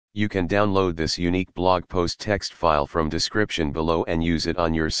You can download this unique blog post text file from description below and use it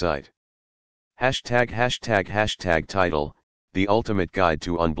on your site. ##### title, The Ultimate Guide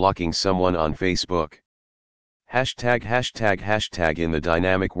to Unblocking Someone on Facebook. #### In the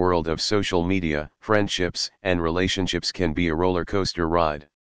dynamic world of social media, friendships and relationships can be a roller coaster ride.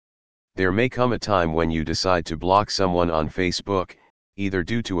 There may come a time when you decide to block someone on Facebook, either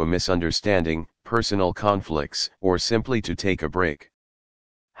due to a misunderstanding, personal conflicts, or simply to take a break.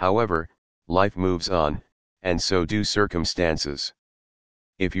 However, life moves on, and so do circumstances.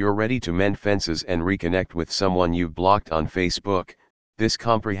 If you're ready to mend fences and reconnect with someone you've blocked on Facebook, this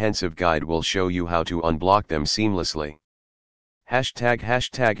comprehensive guide will show you how to unblock them seamlessly.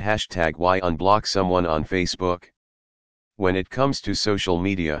 ###Why unblock someone on Facebook? When it comes to social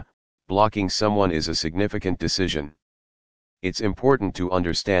media, blocking someone is a significant decision. It's important to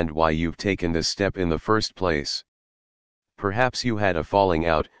understand why you've taken this step in the first place. Perhaps you had a falling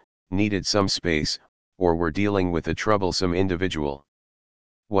out, needed some space, or were dealing with a troublesome individual.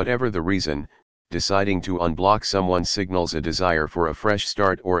 Whatever the reason, deciding to unblock someone signals a desire for a fresh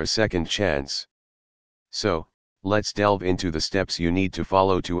start or a second chance. So, let's delve into the steps you need to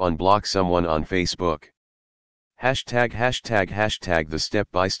follow to unblock someone on Facebook. #### The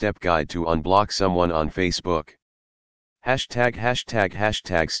step-by-step guide to unblock someone on Facebook.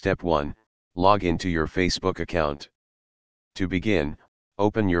 #### Step 1, log into your Facebook account. To begin,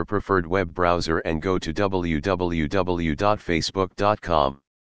 open your preferred web browser and go to www.facebook.com.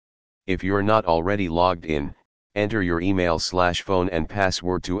 If you're not already logged in, enter your email/phone and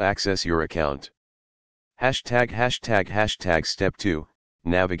password to access your account. #### Step 2,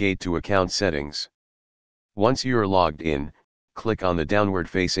 navigate to account settings. Once you're logged in, click on the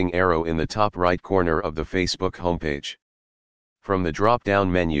downward-facing arrow in the top right corner of the Facebook homepage. From the drop-down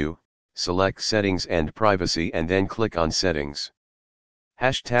menu, select Settings and Privacy and then click on Settings.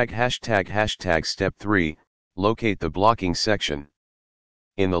 Step 3, locate the blocking section.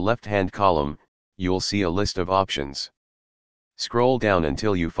 In the left-hand column, you'll see a list of options. Scroll down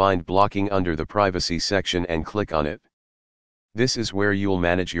until you find Blocking under the Privacy section and click on it. This is where you'll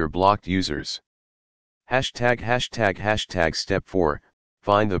manage your blocked users. Step 4,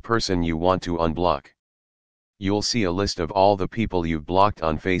 find the person you want to unblock. You'll see a list of all the people you've blocked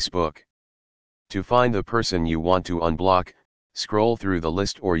on Facebook. To find the person you want to unblock, scroll through the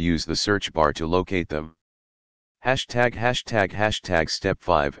list or use the search bar to locate them. Step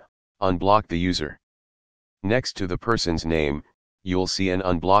 5, unblock the user. Next to the person's name, you'll see an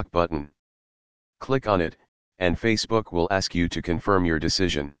unblock button. Click on it, and Facebook will ask you to confirm your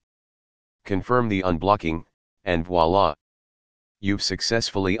decision. Confirm the unblocking, and voila! You've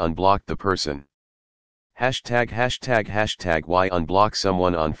successfully unblocked the person. ###Why unblock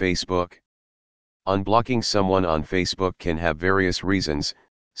someone on Facebook? Unblocking someone on Facebook can have various reasons,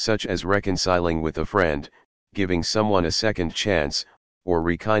 such as reconciling with a friend, giving someone a second chance, or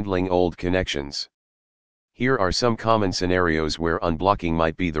rekindling old connections. Here are some common scenarios where unblocking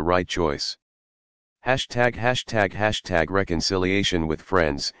might be the right choice. Reconciliation with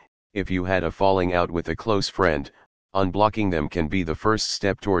friends. If you had a falling out with a close friend, unblocking them can be the first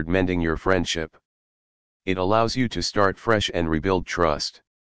step toward mending your friendship. It allows you to start fresh and rebuild trust.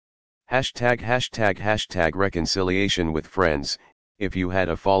 Reconciliation with friends. If you had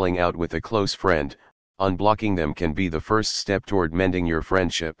a falling out with a close friend, unblocking them can be the first step toward mending your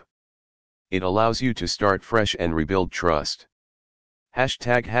friendship. It allows you to start fresh and rebuild trust.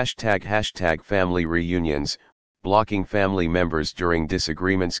 Family reunions. Blocking family members during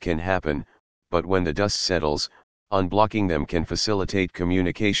disagreements can happen, but when the dust settles, unblocking them can facilitate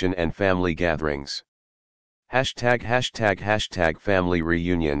communication and family gatherings. Family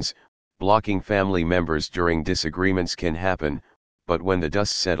reunions. Blocking family members during disagreements can happen, but when the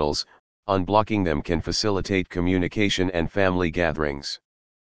dust settles, unblocking them can facilitate communication and family gatherings.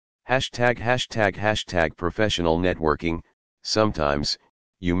 Professional networking. Sometimes,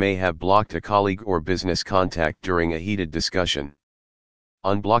 you may have blocked a colleague or business contact during a heated discussion.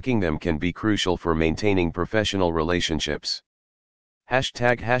 Unblocking them can be crucial for maintaining professional relationships.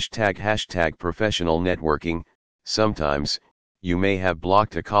 Professional networking. Sometimes, you may have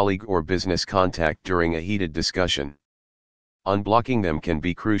blocked a colleague or business contact during a heated discussion. Unblocking them can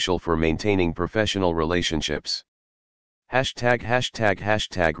be crucial for maintaining professional relationships.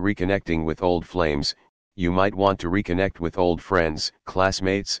 Reconnecting with old flames. You might want to reconnect with old friends,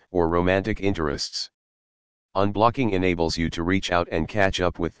 classmates, or romantic interests. Unblocking enables you to reach out and catch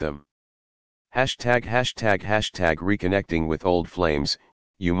up with them. Reconnecting with old flames.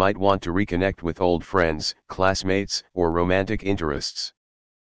 You might want to reconnect with old friends, classmates, or romantic interests.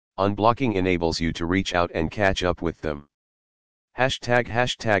 Unblocking enables you to reach out and catch up with them.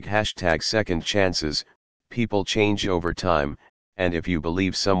 Hashtag second chances, people change over time, and if you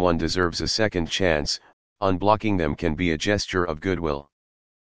believe someone deserves a second chance, unblocking them can be a gesture of goodwill.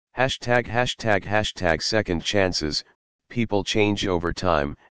 Hashtag second chances, people change over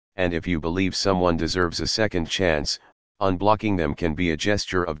time, and if you believe someone deserves a second chance, unblocking them can be a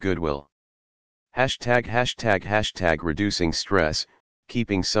gesture of goodwill. Hashtag reducing stress,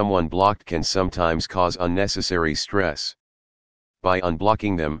 keeping someone blocked can sometimes cause unnecessary stress. By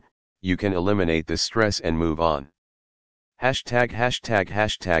unblocking them, you can eliminate the stress and move on.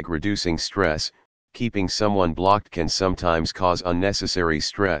 Hashtag reducing stress, keeping someone blocked can sometimes cause unnecessary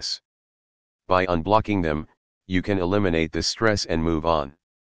stress. By unblocking them, you can eliminate the stress and move on.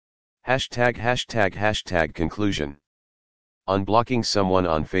 Hashtag conclusion. Unblocking someone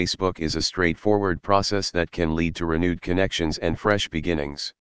on Facebook is a straightforward process that can lead to renewed connections and fresh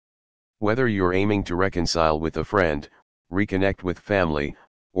beginnings. Whether you're aiming to reconcile with a friend, reconnect with family,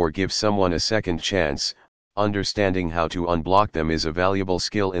 or give someone a second chance, understanding how to unblock them is a valuable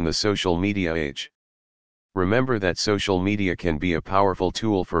skill in the social media age. Remember that social media can be a powerful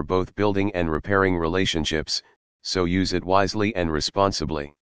tool for both building and repairing relationships, so use it wisely and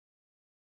responsibly.